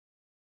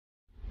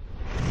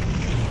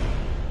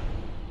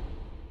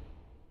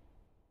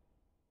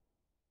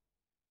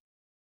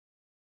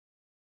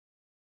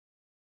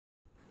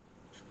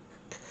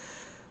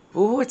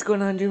Oh, what's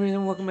going on, Jimmy?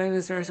 And welcome back to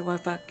the Stars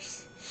of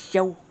Fox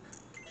show.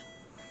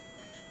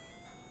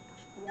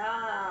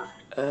 Yeah.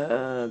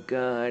 Oh,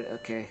 God.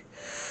 Okay.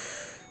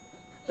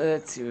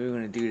 Let's see what we're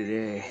going to do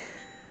today.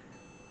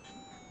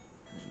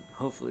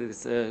 Hopefully,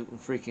 this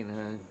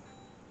freaking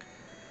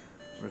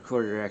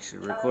recorder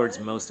actually records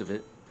most of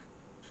it.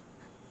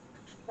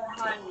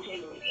 Behind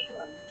English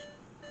one.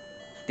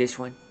 This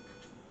one?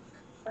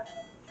 Yeah.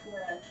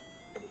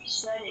 You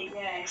said it,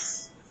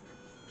 yes.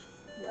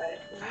 Right.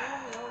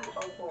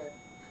 Okay.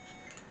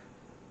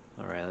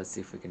 Alright, let's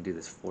see if we can do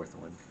this fourth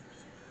one.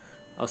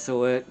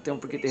 Also,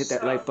 don't forget to hit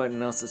that like button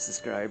and also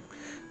subscribe.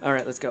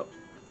 Alright, let's go.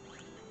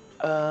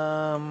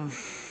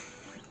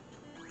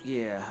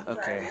 Yeah,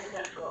 okay. Right,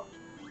 let's go.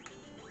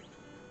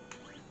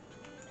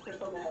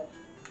 Click on the head.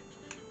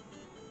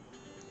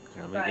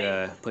 Here, let me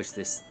Right. push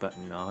this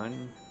button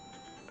on.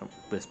 Oh,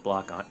 this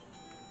block on.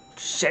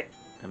 Shit!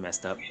 I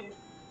messed up.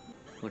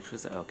 Which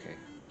was okay.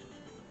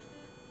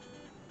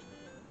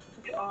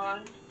 Push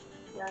on,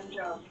 then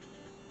jump.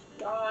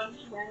 On,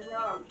 then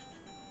jump.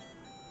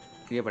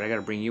 Yeah, but I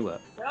gotta bring you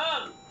up.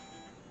 Jump!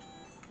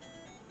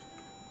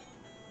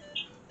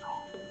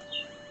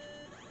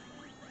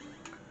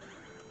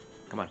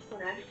 Come on.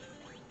 Okay.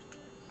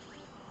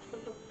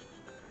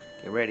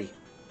 Get ready.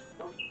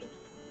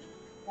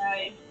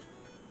 Right.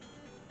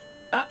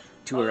 Ah!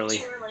 Too early.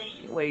 Too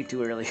early. Way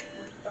too early.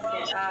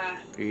 Okay,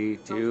 3,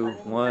 2,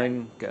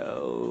 1,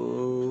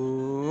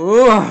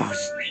 go.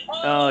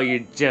 Oh,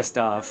 you're just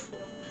off.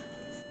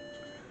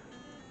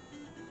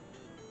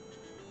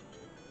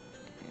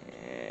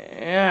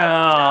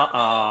 Yeah.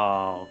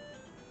 Oh.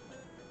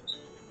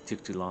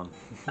 Took too long.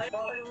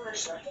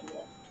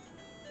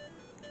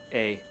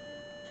 A.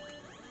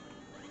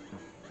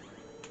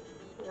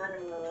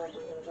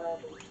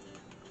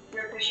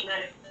 You're pushing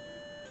it.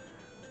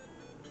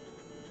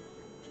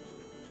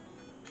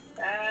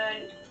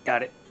 And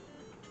Got it.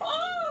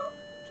 oh!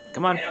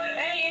 Come on.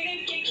 Hey, you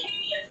didn't get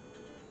kicked.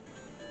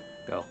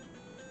 Go.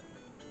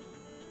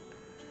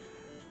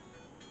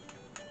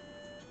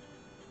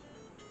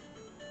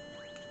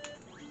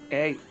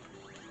 A.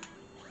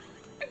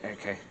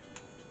 Okay.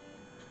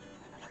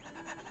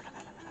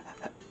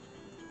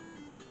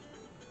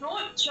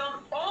 Don't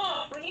jump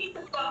off. We need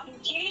the fucking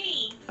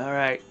key.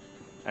 Alright.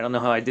 I don't know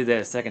how I did that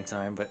a second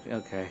time, but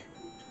okay.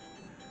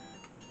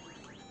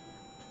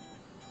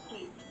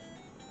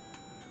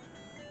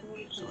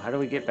 So how do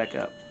we get back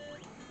up?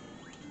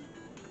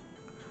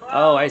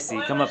 Oh, I see.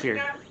 Come up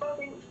here.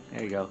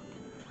 There you go.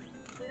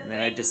 And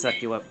then I just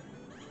suck you up.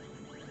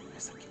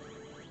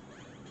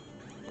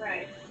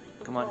 Right.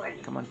 Come on,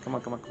 come on, come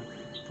on, come on, come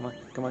on, come on,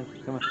 come on,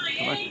 come on,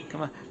 come on,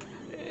 come on.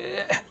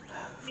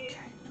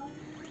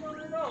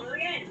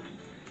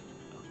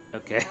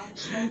 Okay.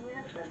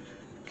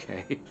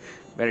 Okay.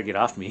 Better get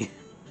off me.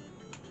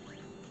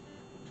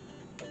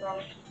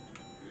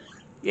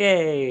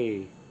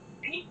 Yay!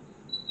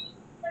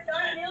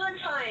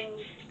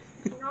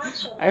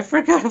 I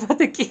forgot about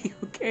the key.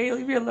 Okay,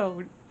 leave me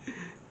alone.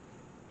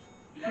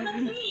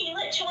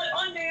 Let's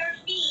under your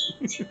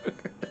feet.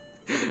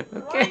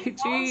 Okay,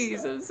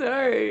 jeez, I'm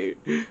sorry.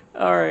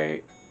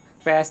 Alright.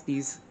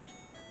 Fasties.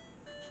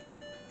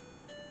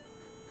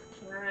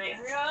 Alright,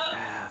 hurry up.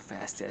 Ah,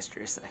 fast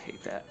estrus. I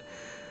hate that.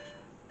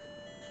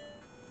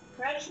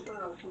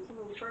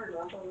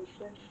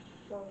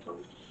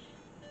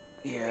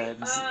 Yeah,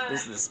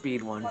 this is the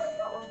speed one.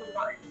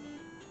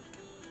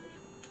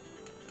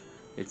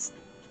 It's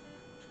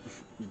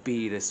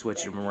B to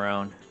switch them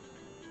around.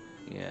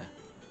 Yeah.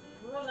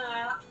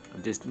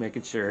 I'm just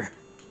making sure.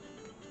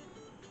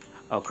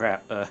 Oh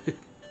crap. There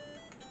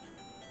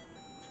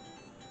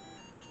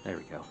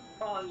we go.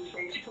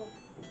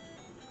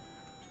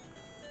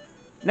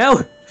 No! Son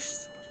of a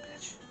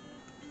bitch.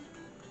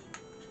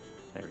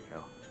 There we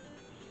go.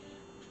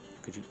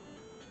 Could you?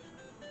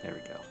 There we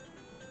go.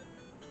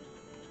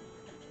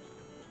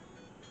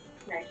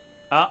 Nice.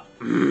 Ah!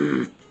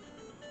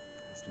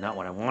 That's not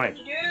what I wanted. What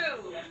did you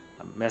do?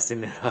 I'm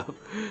messing it up.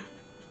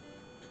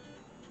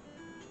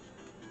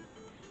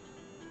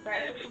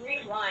 Right,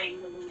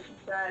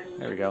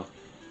 There we go.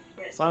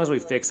 As long as we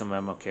fix them,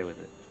 I'm okay with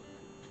it.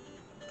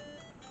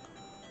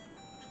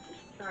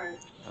 Alright.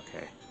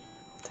 Okay.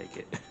 I'll take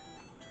it.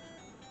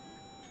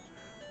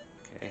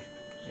 Okay.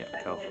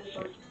 Yeah, go.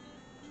 Here.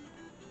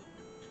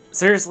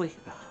 Seriously?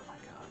 Oh my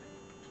god.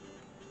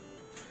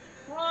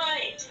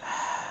 Right.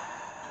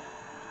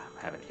 I'm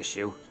having an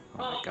issue. Oh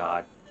my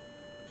god.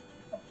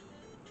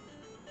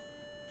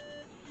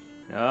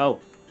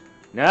 No.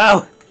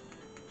 No!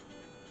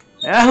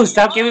 No!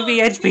 Stop giving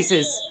me edge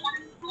pieces!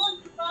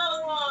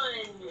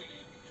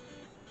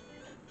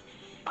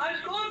 I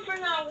was going for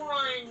that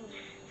one.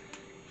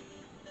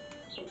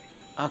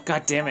 Oh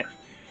god damn it.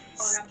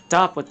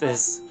 Stop with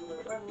this.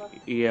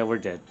 Yeah, we're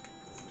dead.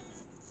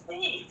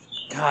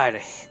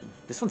 God,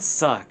 this one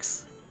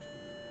sucks.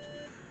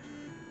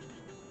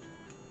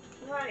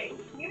 Right,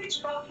 you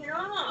just fucking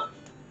up.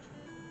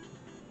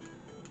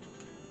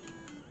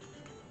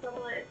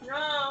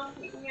 No,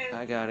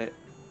 I got it.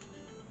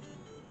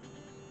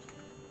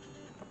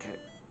 Okay.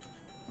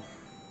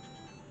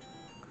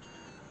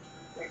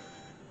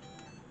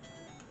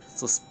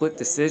 So split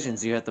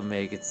decisions you have to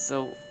make. It's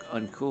so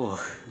uncool.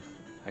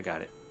 I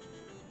got it.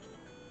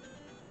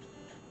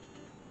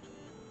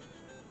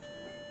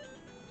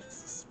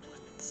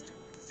 Split stupid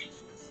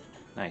decisions.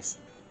 Nice.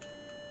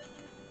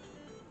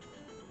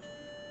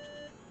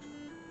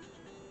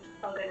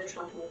 Okay, this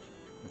one.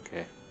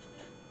 Okay.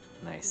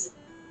 Nice.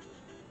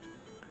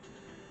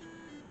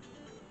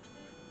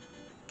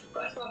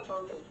 That's not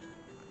broken.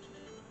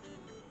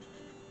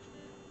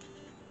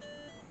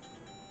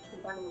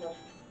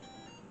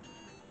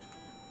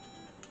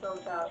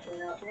 Those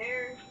out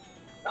there.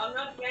 I'm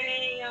not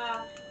getting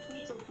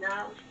pieces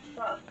now.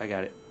 Fuck. I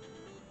got it.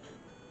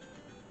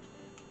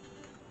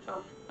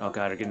 Oh. Oh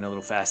god, I'm getting a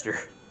little faster.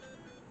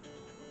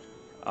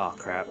 Oh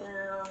crap.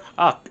 Yeah.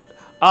 Oh,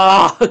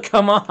 oh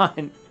come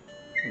on.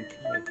 Okay.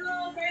 Oh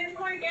no, get in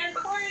the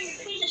corner, you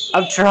piece of shit.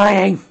 I'm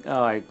trying.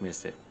 Oh, I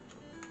missed it.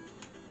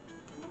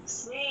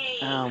 See.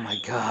 Oh my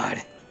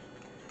god.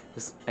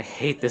 I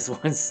hate this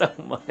one so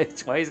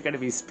much. Why is it gotta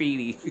be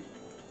speedy?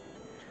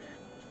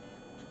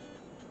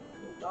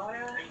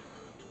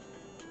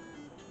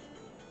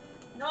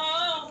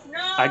 No, no.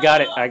 I got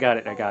it. I got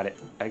it. I got it.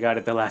 I got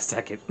it the last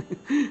second.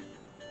 You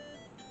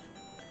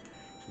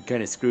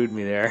kind of screwed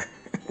me there.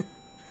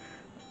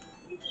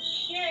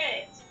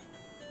 Shit.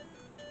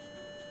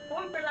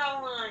 Going for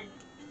that one.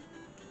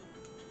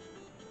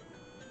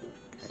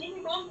 See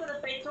me going for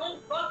the face.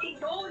 Don't fucking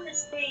go in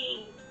this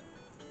thing.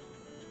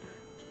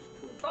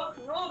 You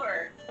fucking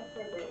over.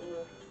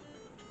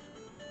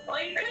 Oh,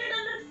 you could have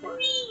done the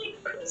three, you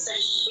piece of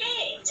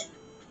shit.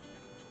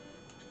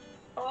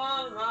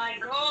 Oh my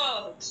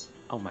god.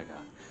 Oh my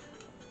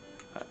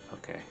god.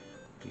 Okay.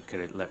 You could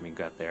have let me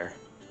get there.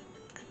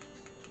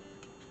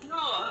 No,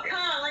 I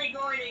can't let you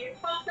go in there. You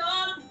fucked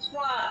up, you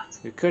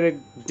twat. You could have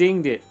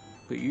dinged it,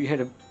 but you had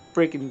to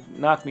freaking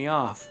knock me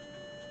off.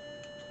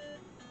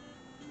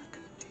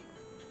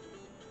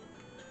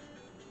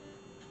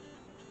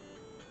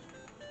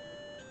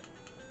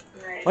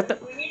 Right. What the?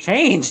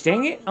 Change,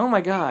 dang it! Oh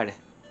my god.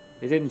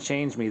 It didn't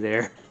change me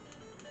there.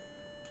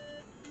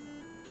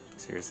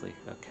 Seriously?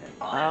 Okay.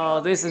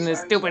 Oh, this and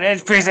this stupid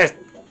edge pieces!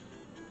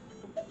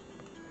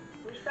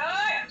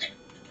 Restart.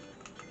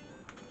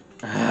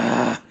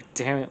 Ah,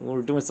 damn it,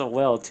 we're doing so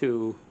well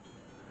too.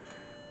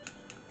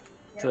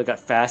 Until it got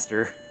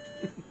faster.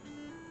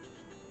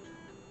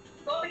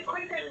 Go be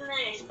quicker than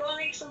this. Go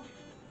make some.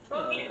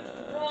 Go make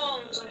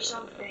rolls or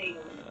something.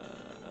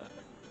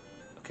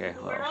 Okay,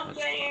 well. We're not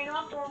getting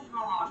enough of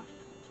them.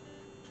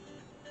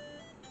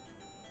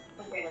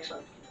 Okay, this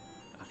one.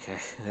 Okay,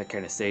 that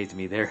kind of saved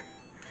me there.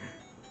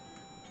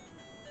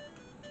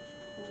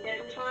 You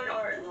get this one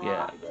or not?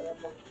 Yeah.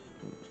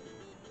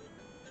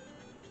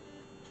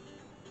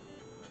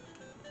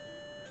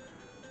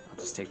 I'll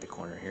just take the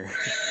corner here.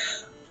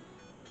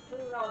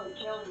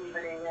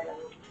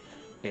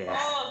 Yeah.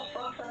 Oh,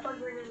 fuck, I thought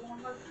you were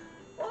gonna one.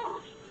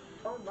 Oh,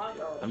 oh my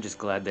god. I'm just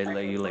glad they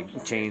let you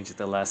like change at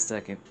the last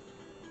second.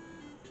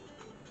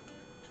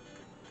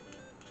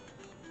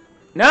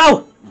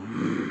 No!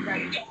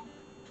 Right.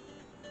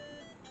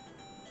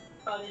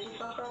 Oh, did you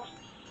fuck off?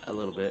 A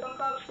little bit. Fuck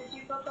off, did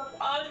you fuck off?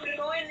 Oh, I was gonna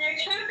go in there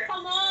too,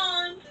 come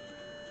on!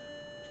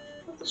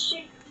 What the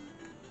shit?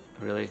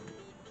 Really?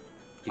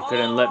 You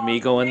couldn't let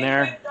me go in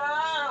there?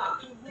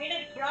 You made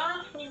a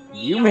gap in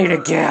me. You made a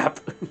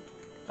gap!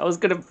 I was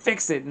gonna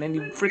fix it and then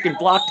you freaking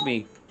blocked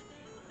me.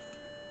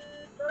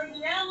 You're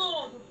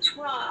yellow, you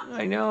twat.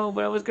 I know,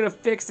 but I was gonna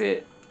fix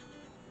it.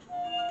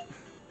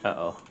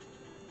 Uh-oh.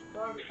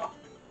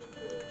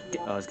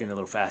 Oh, I was getting a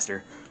little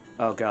faster.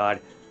 Oh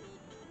god.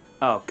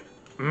 Oh.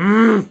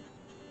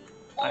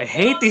 I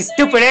hate these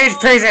stupid edge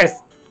pieces!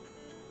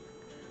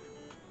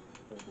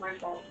 It's my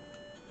fault.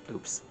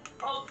 Oops.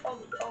 Oh,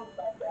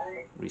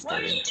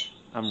 Restarting.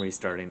 I'm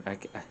restarting.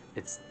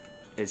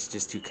 It's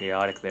just too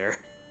chaotic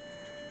there.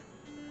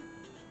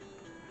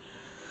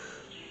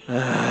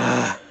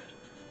 I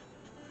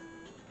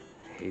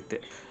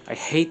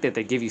hate that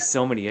they give you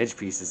so many edge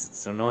pieces.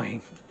 It's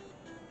annoying.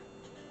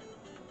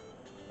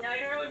 Yeah, I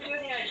don't know what to do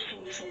with the edge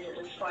pieces at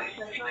this point.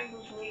 So I'm trying to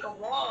make a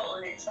wall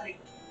and it's like...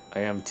 I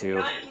am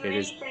too. It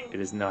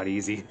is not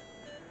easy.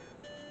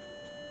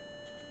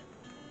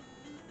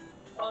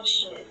 Oh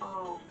shit.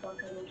 Oh, fuck.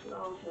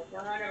 Oh, no,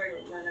 I never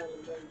did. No, I never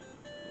did.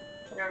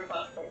 I never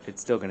fucked it.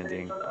 It's still gonna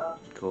ding.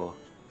 Cool.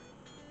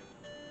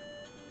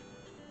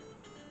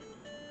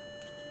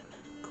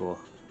 Cool.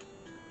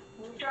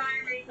 I'm trying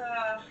to make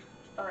a...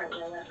 Alright,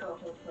 yeah, that's cool.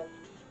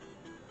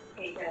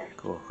 Okay, good.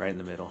 Cool. Right in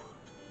the middle.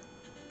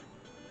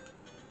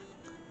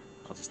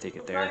 I'll just take it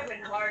It's there. not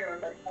even harder,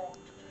 but...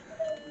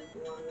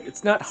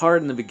 It's not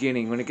hard in the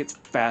beginning. When it gets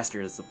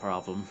faster, is the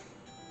problem.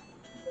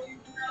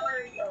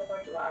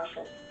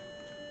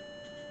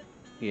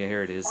 Yeah,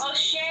 here it is. Oh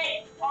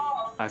shit!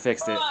 Oh, I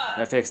fixed it.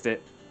 I fixed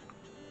it.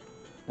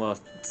 Well,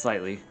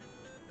 slightly.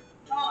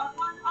 oh,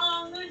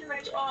 I'm losing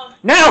my... Oh.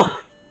 No!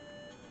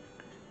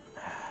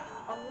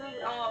 I'm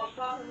losing... Oh,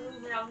 fuck,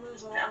 I'm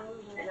losing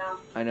it now.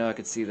 I know, I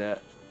could see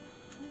that.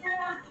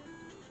 Yeah.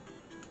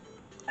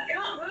 I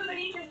can't move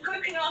anything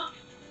quick enough.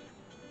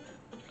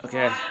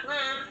 Okay.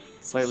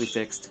 Slightly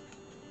fixed.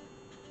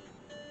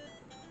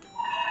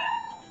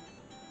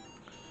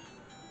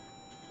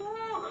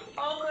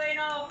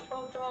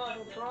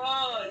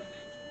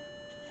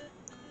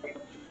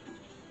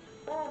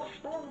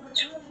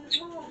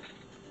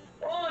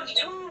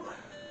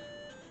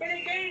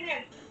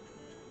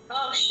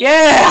 Oh shit.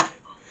 Yeah!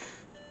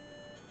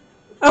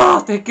 Oh,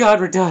 thank God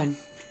we're done.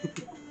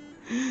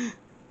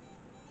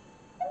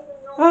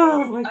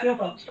 Oh my I God.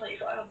 fucked like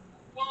what?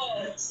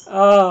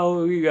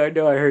 Oh, I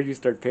know. I heard you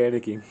start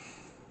panicking.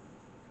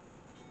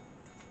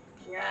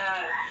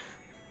 Yeah.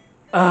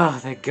 Oh,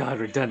 thank God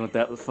we're done with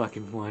that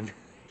fucking one.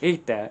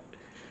 Hate that.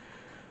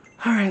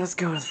 All right, let's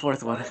go to the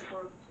fourth one.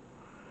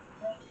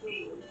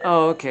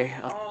 Oh, okay.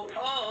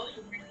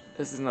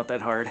 This is not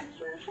that hard.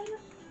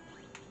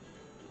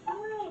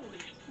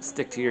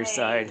 Stick to your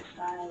side.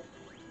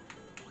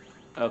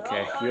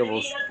 Okay, you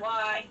almost.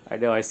 I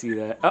know. I see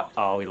that.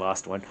 Oh, we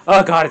lost one.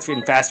 Oh God, it's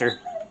getting faster.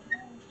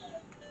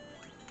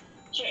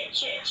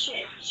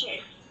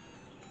 Shit.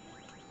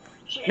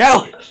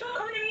 No! Stop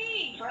coming to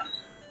me, bro.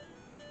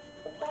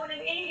 Stop coming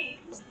to me.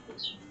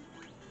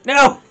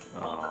 No!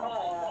 Oh, Oh,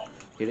 God.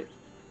 hit it.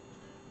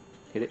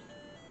 Hit it.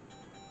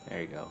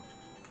 There you go.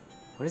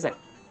 What is that?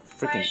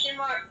 Freaking. Question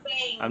mark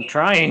thing. I'm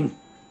trying.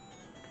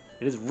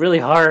 It is really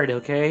hard.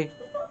 Okay.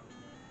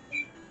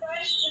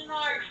 Question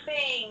mark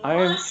thing.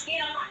 I'm. Asking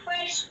a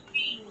question.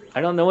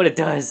 I don't know what it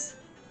does.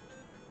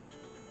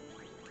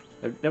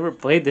 I've never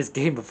played this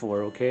game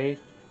before. Okay.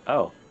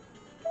 Oh.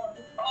 Oh,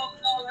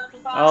 no, that's a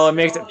Oh, it bastard.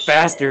 makes Oh, it shit.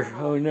 faster.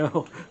 Oh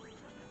no.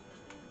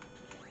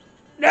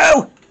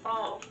 No!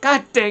 Oh,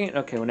 God dang it.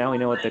 Okay, well now we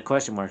know what the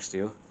question marks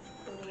do.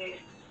 what do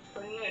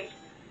you?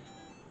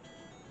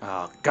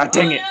 Oh, God Oh,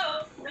 dang it.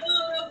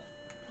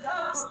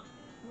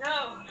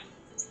 no.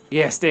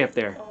 Yeah, stay up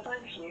there. Oh,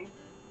 thank you.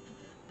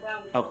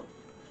 Down we Oh. go.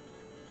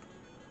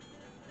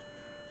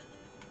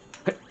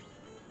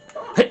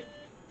 Oh,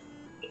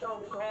 oh,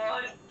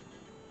 God.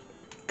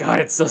 God,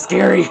 it's so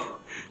scary.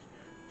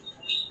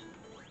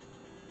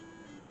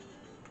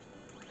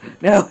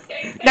 No!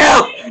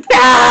 No!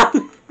 No!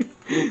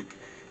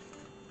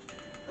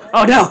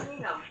 Oh no!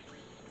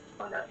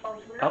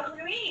 Oh,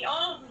 me.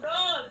 Oh,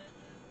 God.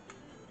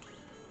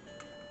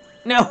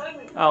 No!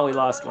 Oh, we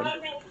lost one.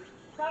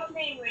 Stop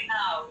me right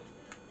now.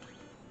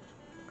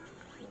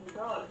 Oh,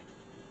 God.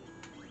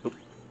 Oop.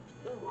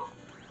 Ooh.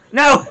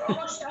 No! We're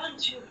almost done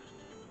to.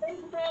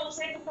 Take the ball,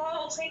 take the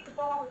ball, take the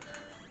ball.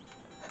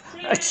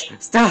 Save it.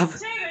 Stop!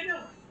 Save it.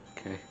 No.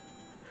 Okay.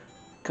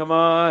 Come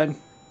on.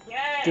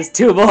 Yeah. Just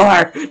two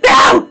more.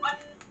 No!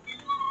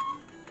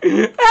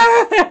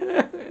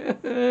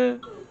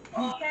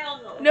 Oh, hell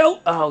no. No!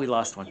 Oh, we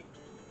lost one.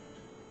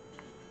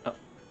 Oh,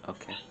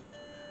 okay.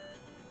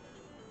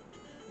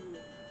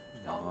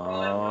 Oh,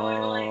 God,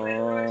 I'm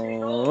going. Where's it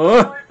going? No!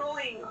 Where's it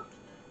going?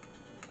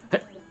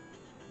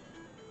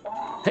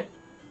 Oh,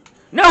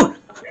 No!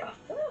 okay.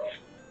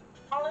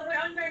 All of it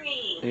under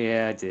me.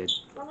 Yeah, I did.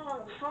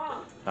 Oh,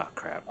 fuck. Oh,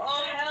 crap.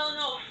 Oh, hell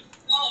no.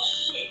 Oh,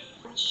 shit.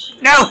 Oh,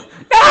 shit. No!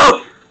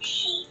 No!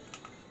 Shit.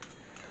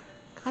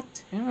 God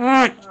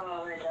damn it!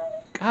 Oh, my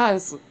God. God,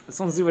 this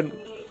one's even.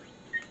 We-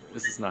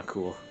 This is not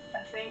cool.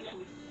 I think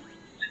we.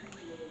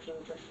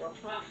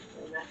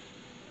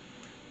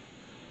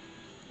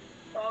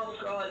 Oh,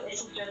 God.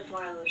 This is just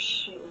one of those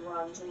shit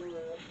runs anyway.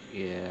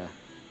 Yeah.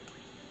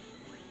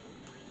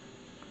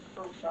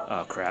 Oh, fuck.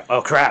 Oh, crap.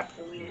 Oh, crap!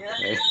 Yeah.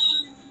 Okay.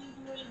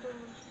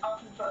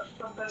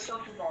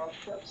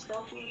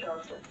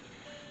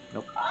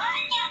 Nope.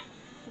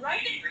 Right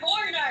in the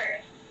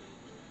corner.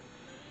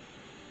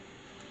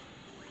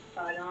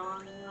 I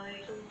don't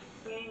like this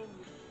game.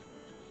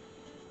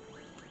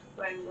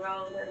 When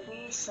will there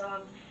be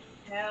some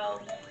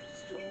hell?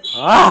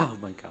 Oh,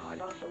 my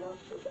God.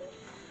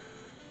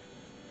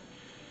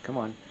 Come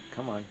on.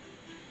 Come on.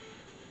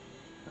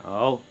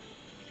 Oh.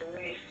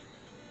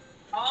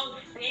 Oh,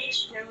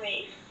 bitch, do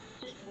it.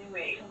 Just do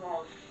it. Come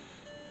on.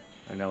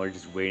 I know we're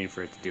just waiting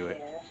for it to do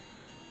it.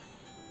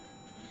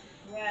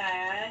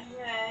 Yeah.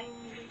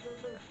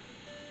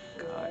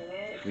 God.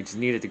 We just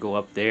need it to go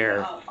up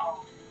there.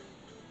 Oh.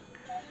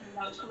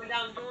 Now it's coming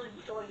down,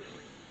 going.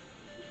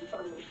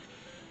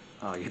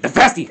 Oh, you hit the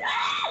fasty!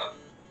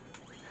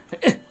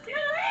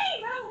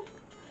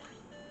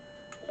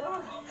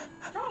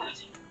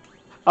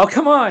 Oh,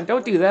 come on!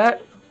 Don't do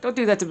that! Don't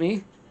do that to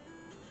me!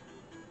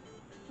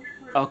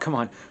 Oh, come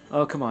on!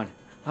 Oh, come on!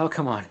 Oh,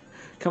 come on!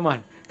 Come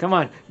on! Come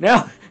on!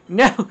 No!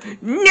 No!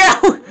 No!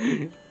 Oh,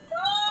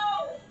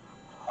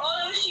 that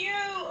was you!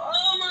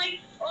 Oh my!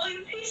 Oh,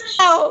 you piece of shit!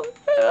 Oh!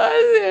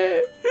 That's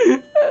it!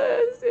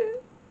 That's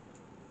it!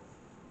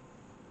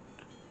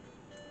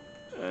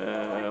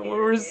 We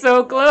were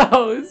so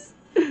close!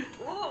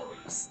 Ooh.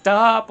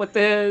 Stop with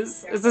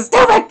this! This is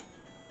stupid!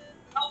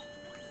 Oh,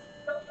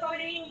 stop coming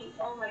to me!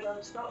 Oh my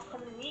God! Stop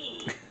coming to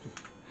me!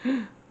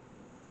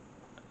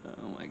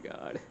 Oh my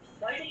God.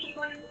 Why do you keep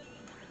going?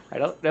 I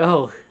don't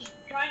know.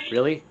 Trying to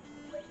Really?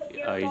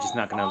 get Oh, the you're just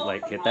not gonna, ball.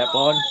 like, Oh, hit come that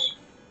ball? on.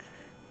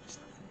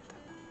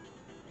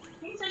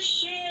 Piece of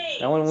shit!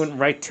 That one went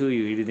right to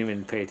you. You didn't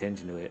even pay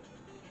attention to it.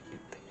 You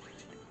didn't pay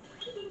attention to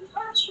You didn't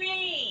touch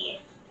me!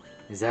 it.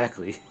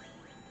 Exactly.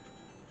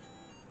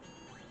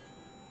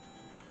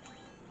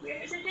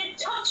 Because it didn't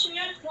touch me,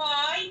 that's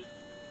why!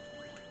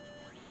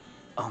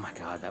 Oh my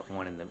God, that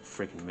one in the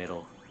freaking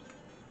middle.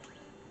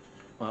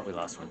 Well, we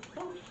lost one.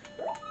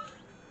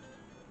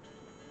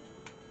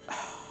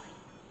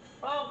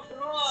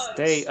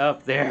 Stay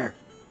up there.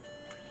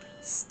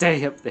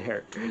 Stay up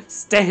there.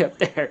 Stay up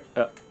there.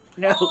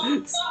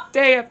 No.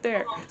 Stay up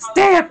there.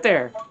 Stay up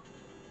there.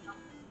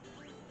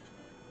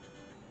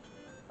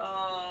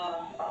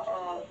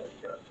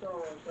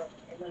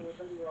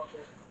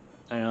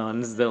 I know,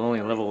 and this is the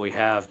only level we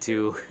have,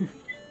 too. No,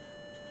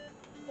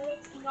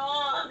 it's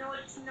not. No,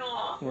 it's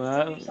not.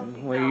 Well,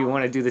 what, do you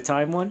want to do the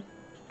time one?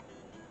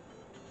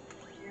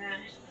 Yes.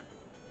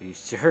 Are you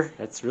sure?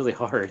 That's really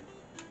hard.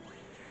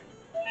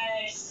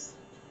 Yes.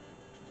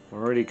 We're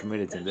already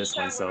committed to this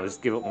one, so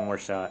just give it one more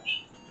shot.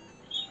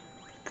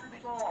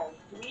 Ball.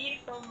 Leave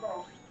some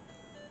ball.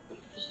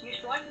 Just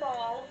use one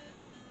ball.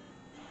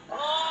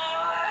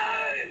 Oh!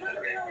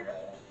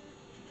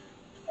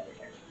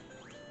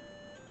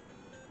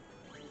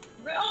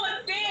 Roll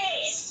a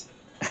face!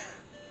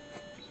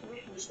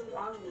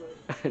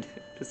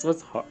 This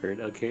was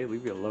hard. Okay,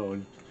 leave me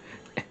alone.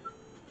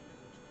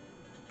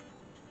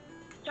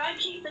 Try and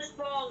keep this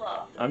ball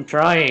up. I'm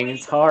trying.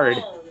 It's hard.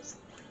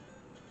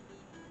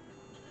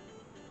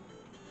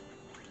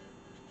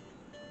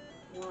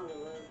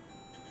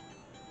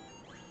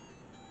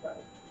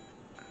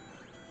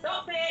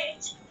 Stop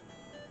it!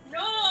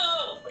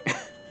 No!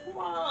 Come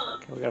on!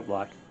 Okay, we got a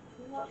block.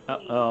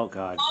 Oh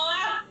god.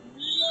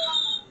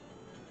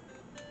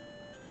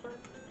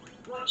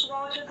 Which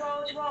one?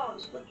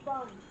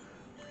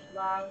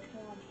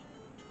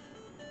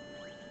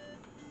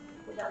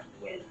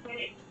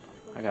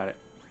 I got it.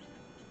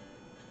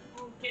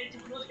 Get too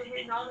close to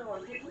hit another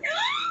one. I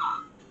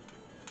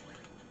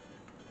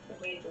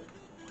hate this.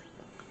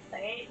 I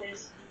hate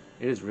this.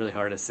 It is really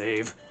hard to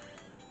save.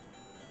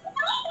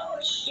 Oh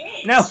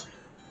shit! No!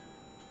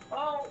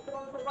 Oh,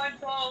 throw the one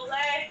ball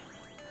left.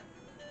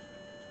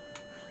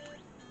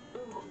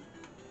 Ooh.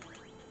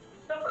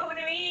 Don't come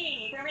to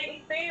me! You're gonna make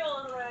me fail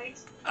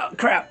otherwise. Oh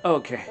crap!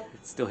 Okay,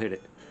 still hit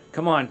it.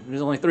 Come on,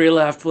 there's only 3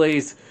 left,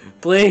 please.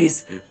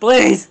 Please!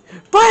 Please!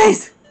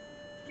 Please!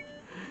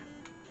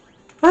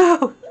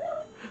 Oh!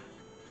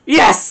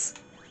 Yes!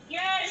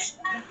 Yes!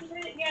 We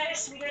did it!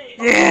 Yes, we did it!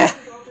 Yeah!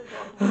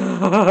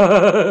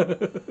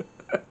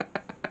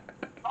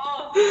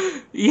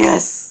 Oh!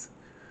 Yes!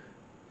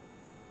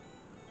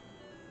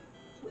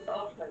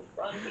 Oh my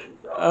fucking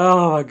god.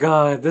 Oh my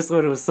god, this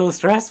one was so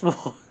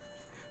stressful.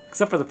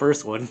 Except for the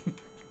first one.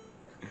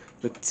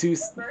 The two...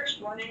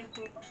 First, 1 and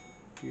 2.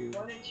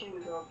 1 and 2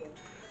 was okay.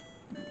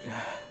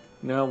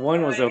 No,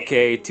 1 was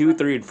okay. 2,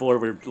 3, and 4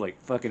 were like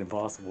fucking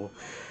impossible.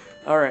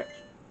 Alright.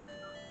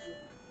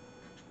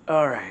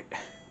 Alright.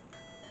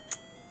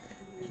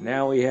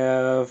 Now we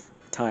have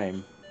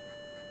time.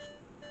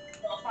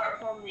 Apart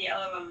from the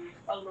alone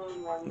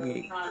one, but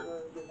we can't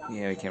really do that.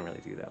 Yeah, we can't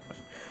really do that one.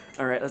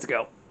 Alright, let's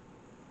go.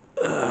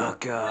 Oh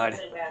god.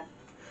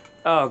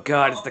 Oh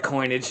god, it's the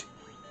coinage.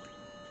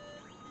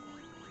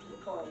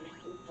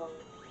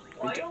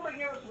 Why over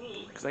here with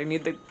me? Because I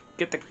need to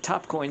get the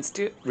top coins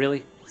too.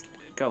 Really?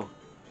 Go.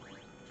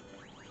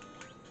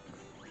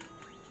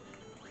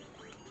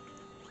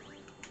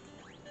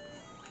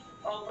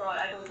 Oh god,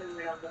 I don't think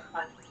we have enough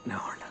time. No,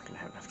 we're not gonna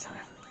have enough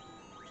time.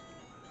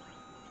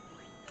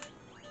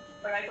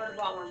 Alright, go to the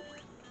bottom one.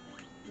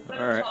 You go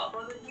to Alright. the top,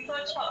 you go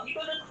to the top, you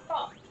go to the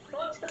top. Go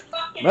to the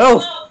fucking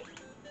Move! top.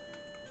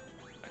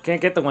 I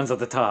can't get the ones at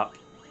the top.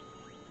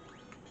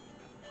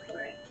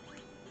 Alright.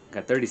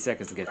 Got 30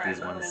 seconds to get Alright,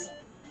 these go ones. then.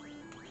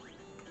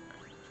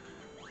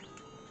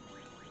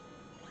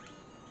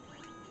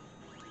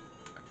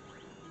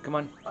 Come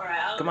on.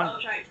 Alright, Come on.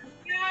 I'll try.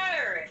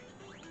 Here!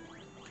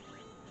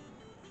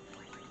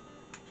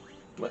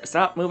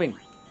 Stop moving.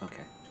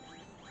 Okay.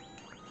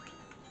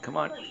 Come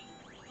on.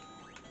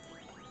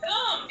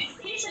 Dumb!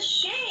 Piece of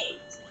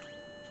shit!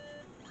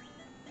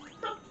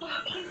 The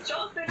fucking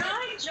jumping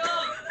I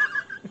jump!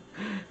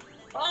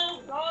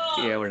 Oh god!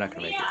 Yeah, we're not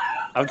gonna make it.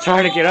 Yeah. I'm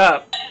trying to get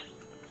up.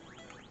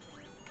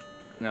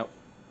 Nope.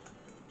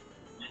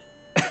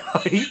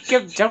 You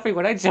kept jumping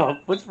when I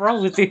jump. What's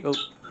wrong with you?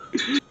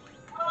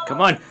 Come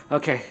on.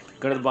 Okay,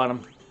 go to the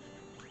bottom.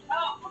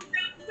 Oh,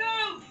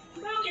 move!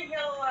 Move your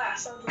yellow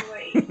ass out of the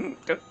way!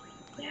 Don't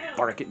Yeah.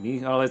 bark at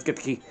me. Oh, let's get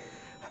the key.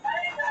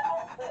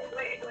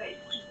 Wait.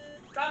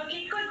 Grab the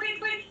key, quick!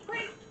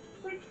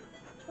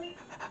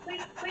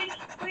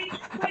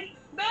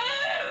 Move!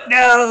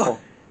 No!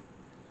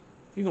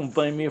 You gonna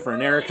blame me for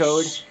an error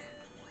code?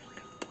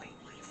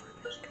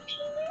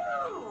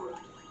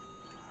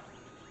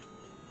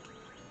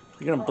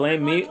 You're gonna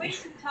blame me?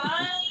 Wasting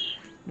time.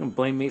 You gonna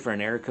blame me for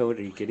an error code?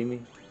 Are you kidding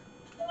me?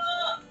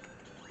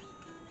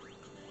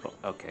 Oh,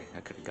 okay,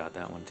 I could have got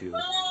that one too.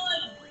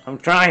 I'm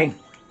trying.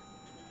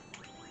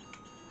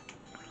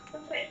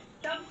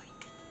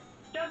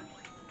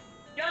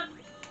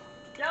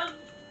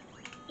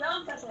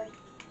 Jump. That's it.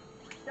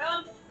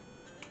 Jump.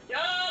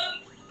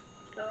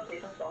 Okay,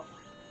 don't fall.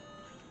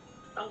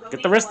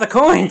 Get the rest of the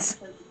coins.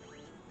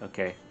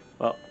 Okay.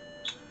 Well.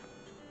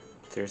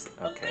 Seriously.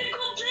 Okay.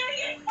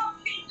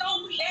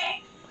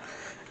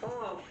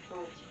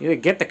 Either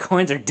get the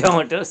coins or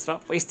don't. Don't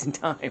stop wasting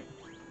time.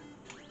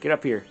 Get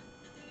up here.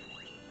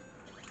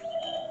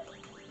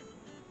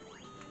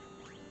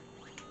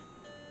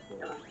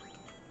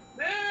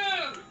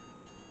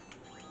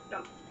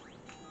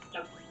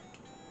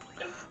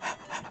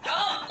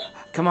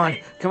 Come on.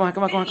 Come on.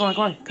 Come on. Come on. Come on.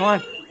 Come on. Come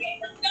on.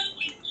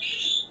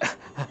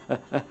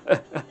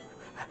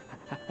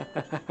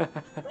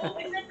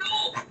 Open the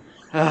door.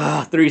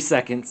 Ah, 3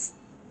 seconds.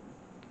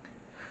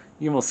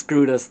 You almost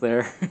screwed us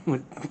there. No,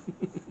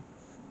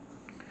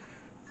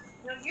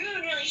 you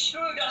really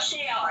screwed us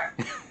here.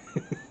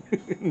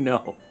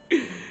 No,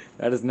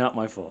 that is not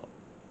my fault.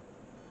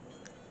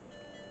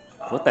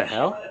 What the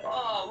hell?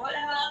 Oh, what the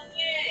hell is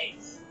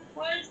this?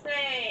 What is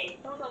this?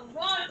 Hold on,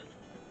 what?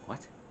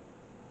 What?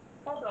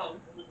 Hold on.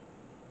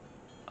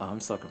 Oh, I'm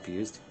so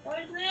confused. What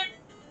is it?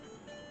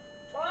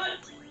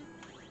 What?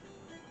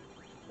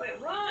 Wait,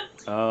 what?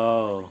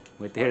 Oh,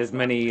 wait, hit as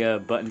many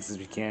buttons as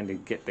we can to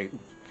get the...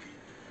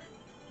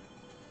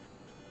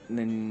 And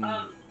then...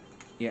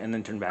 yeah, and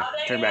then turn back.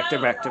 Turn back,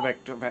 turn back, turn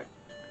back, turn back.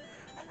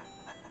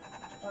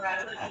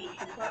 Alright, let's see.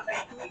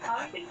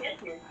 How did you get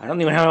here? I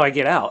don't even know how I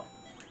get out.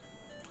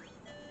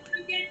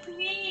 You get to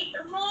me!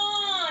 Come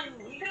on!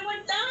 You could have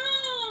went down!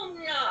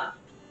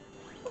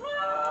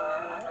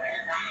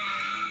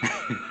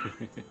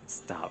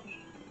 Stop.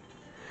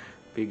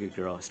 Be a good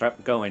girl.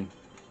 Start going.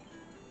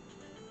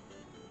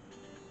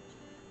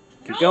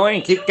 Keep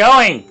going, keep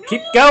going,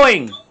 keep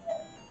going!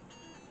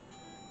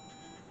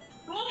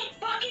 Go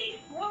fucking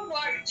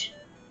forward!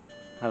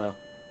 Hello.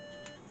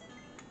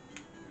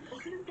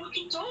 Open the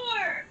fucking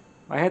door!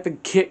 I had to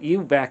get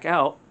you back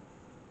out.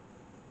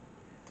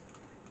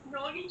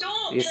 No, you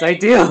don't! Yes, I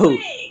do!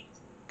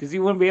 Because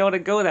you wouldn't be able to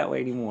go that way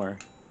anymore.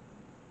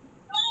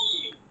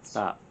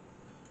 Stop.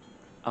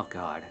 Oh,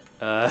 God.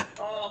 Oh,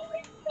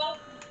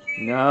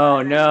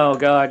 No, no,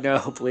 God, no,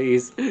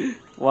 please.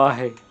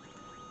 Why?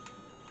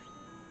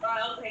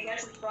 Alright, okay,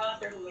 guess it's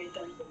Froster who made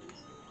them things.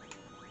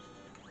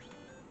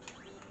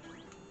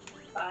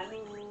 I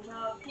need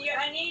a PR!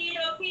 I need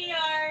a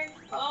PR!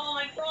 Oh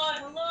my god,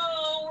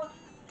 hello!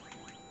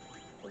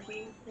 Can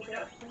we get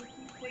up? Can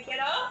we get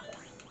up?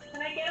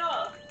 Can I get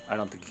up? I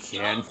don't think you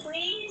can. Jump,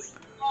 please?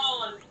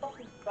 Oh,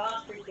 fucking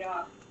Froster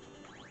job.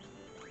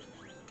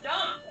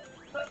 Jump!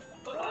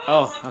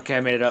 Oh, okay,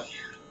 I made it up.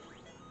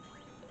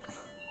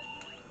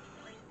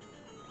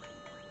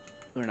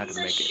 We're not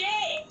gonna make it.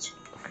 Shit!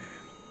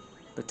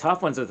 The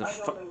top ones are the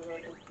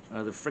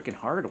freaking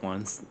hard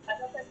ones.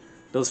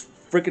 Those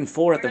freaking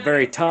 4 at the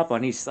very top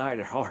on each side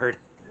are hard.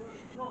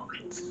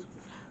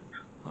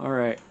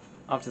 Alright,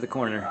 off to the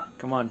corner.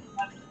 Come on.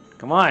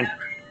 Come on!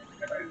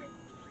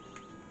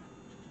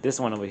 This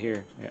one over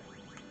here. Yeah.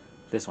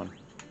 This one.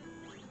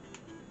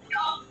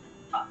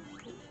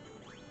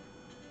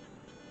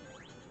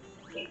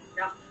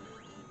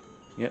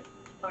 Yep.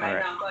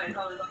 Alright.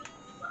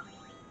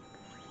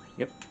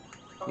 Yep.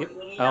 Yep.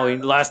 Oh, we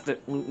lost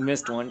it. We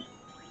missed one.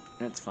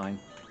 That's fine.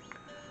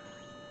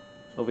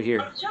 Over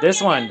here. This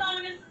one.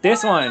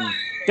 This one.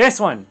 This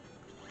one.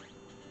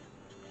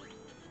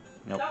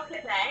 Nope.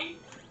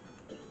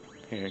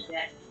 Here.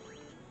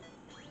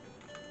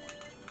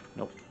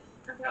 Nope.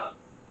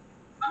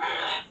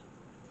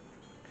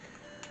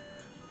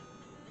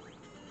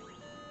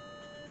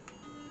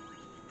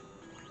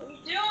 What are you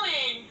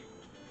doing?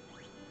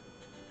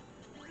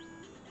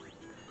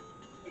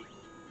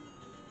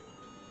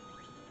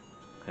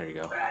 There you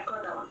go. Alright, go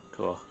to that one.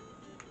 Cool.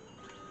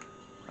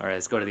 Alright,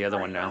 let's go to the other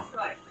one now.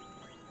 Okay.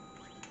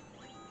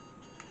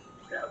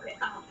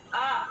 Come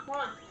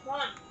on, come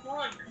on, come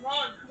on, come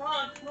on, come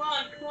on, come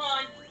on, come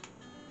on.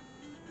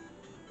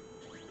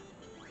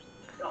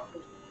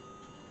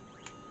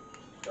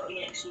 Don't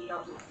actually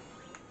help me.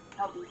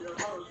 Help me,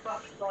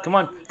 fuck. Come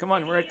on, come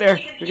on, we're right there.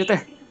 We get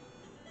there.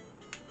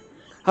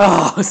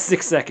 Oh,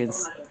 6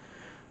 seconds.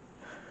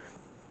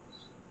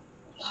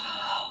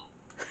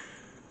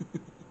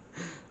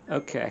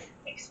 Okay.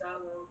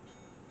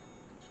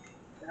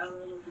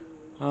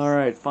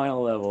 Alright,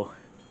 final level.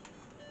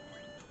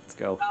 Let's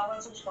go.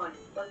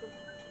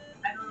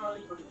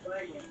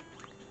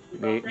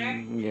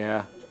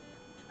 Yeah.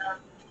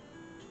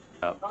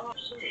 Up.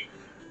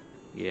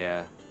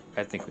 Yeah,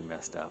 I think we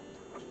messed up.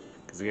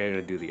 Because we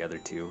gotta do the other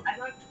 2. I'm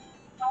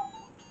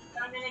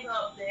gonna go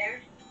up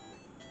there.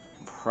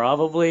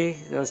 Probably.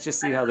 Let's just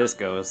see how this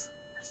goes.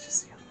 Let's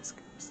just see how this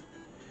goes.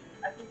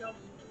 I think I'll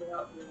go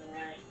up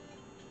there.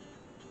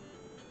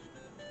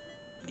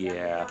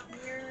 Yeah.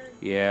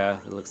 Yeah,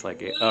 it looks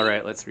like it.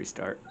 Alright, let's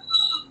restart.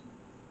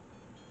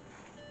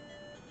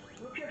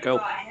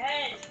 Go.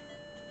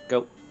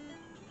 Go.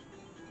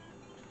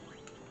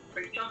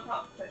 Jump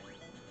up.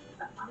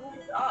 I want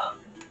it up.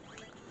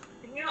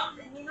 Can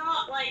you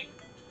not, like...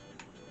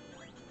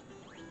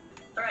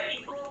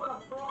 Alright, go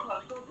across.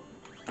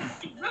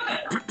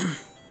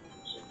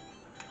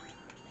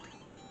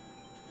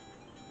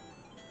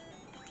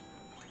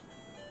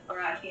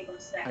 Alright, keep on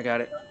staying. I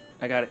got it.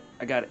 I got it.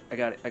 I got it. I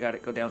got it. I got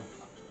it. Go down.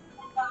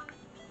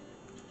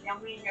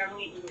 I'm waiting.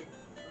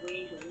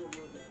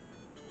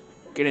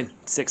 Get in.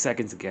 6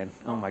 seconds again.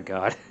 Oh my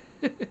god.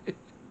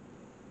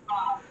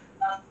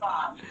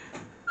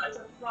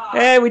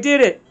 Hey, we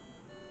did it!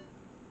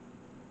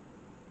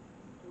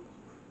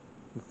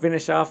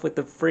 Finish off with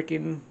the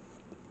freaking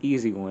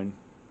easy one.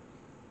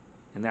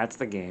 And that's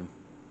the game.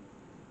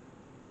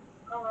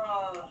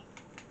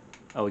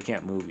 Oh, we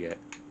can't move yet.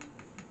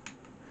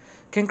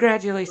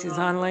 Congratulations,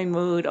 online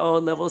mode.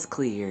 All levels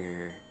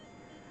clear.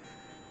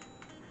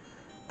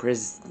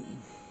 Produced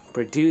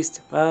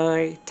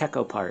by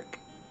Peco Park.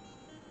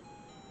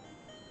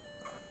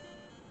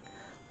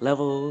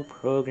 Level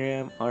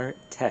program art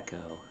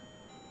Teco.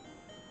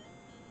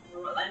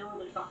 I know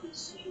the fucking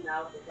scene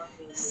now. The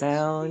fucking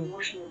Sound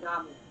emotional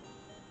drama.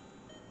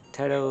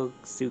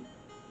 Tadotsuki.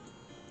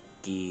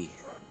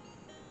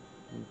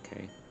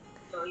 Okay.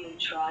 So you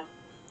try.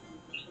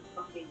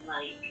 Fucking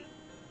like,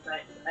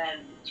 but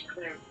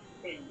clear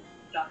in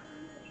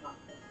Japanese or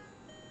something.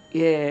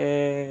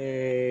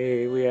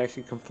 Yay! We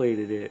actually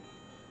completed it.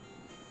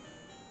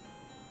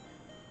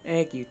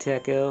 Thank you,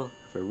 Teco,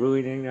 for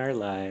ruining our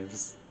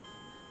lives.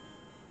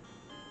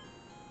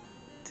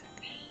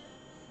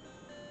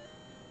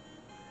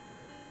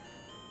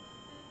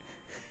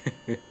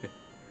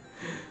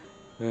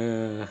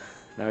 Now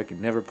I can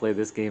never play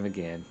this game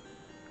again.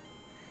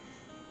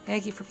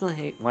 Thank you for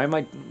playing. Why am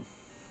I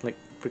like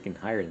freaking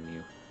higher than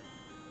you?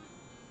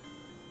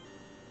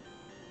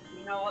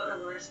 You know what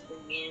the worst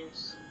thing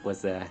is?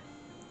 What's that?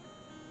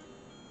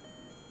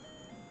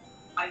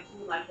 I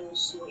do my whole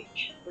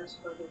Switch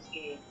just for this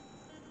game.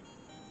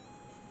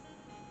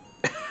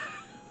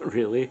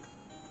 Really?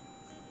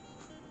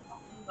 I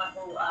do my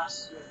whole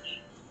ass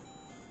Switch.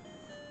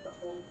 The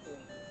whole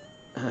thing.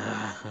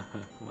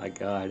 My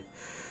God.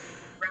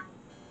 I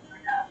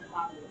have to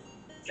have it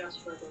just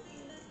for the game.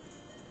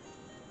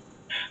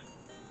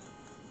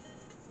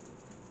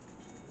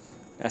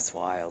 That's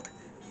wild.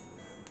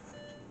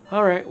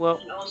 Alright, well.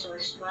 And also I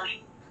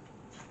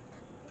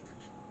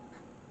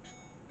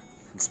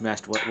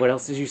Smashed what? What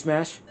else did you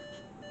smash?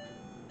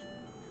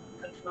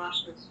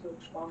 smashed the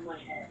Switch on my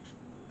head.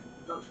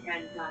 About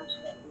 10 times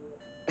that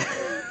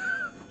year.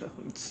 Oh,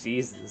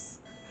 Jesus.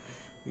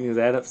 You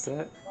that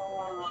upset?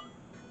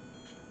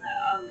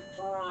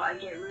 I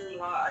get really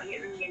hot. I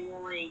get really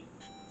annoying.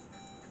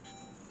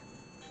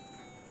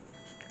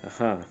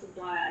 Uh-huh. That's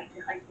why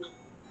I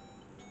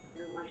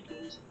don't like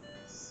games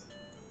like this.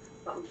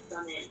 But we've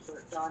done it, so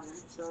it's done,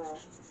 so...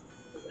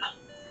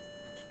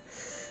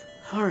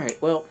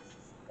 Alright, well,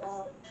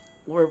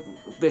 we're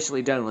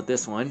officially done with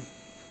this one.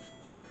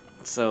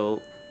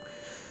 So,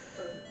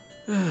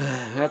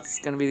 that's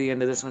going to be the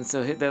end of this one.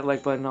 So hit that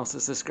like button, also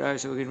subscribe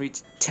so we can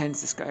reach 10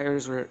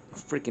 subscribers. We're at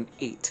freaking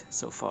 8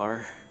 so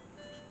far.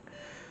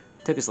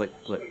 Took us like,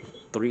 what,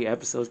 3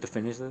 episodes to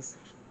finish this?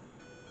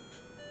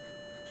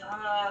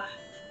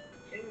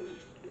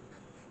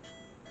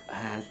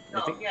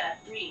 I think, yeah,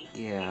 3.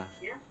 yeah.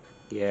 Yeah?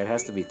 Yeah, it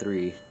has to be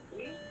 3.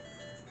 3?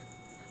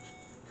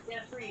 Yeah,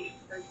 3.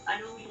 I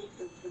know we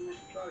did the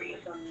majority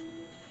of them.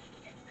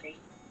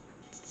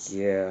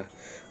 Yeah,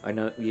 I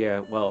know, yeah,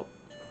 well,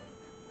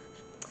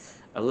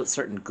 a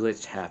certain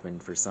glitch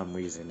happened for some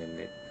reason and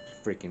it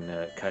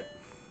freaking cut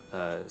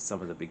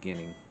some of the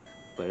beginning.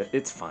 But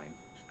it's fine.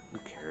 Who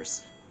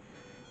cares?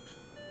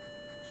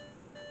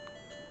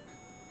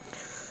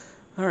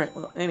 Alright,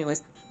 well,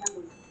 anyways.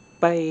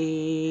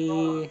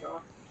 Bye!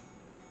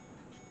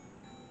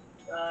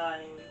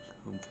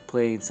 I'm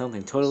playing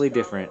something totally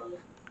different.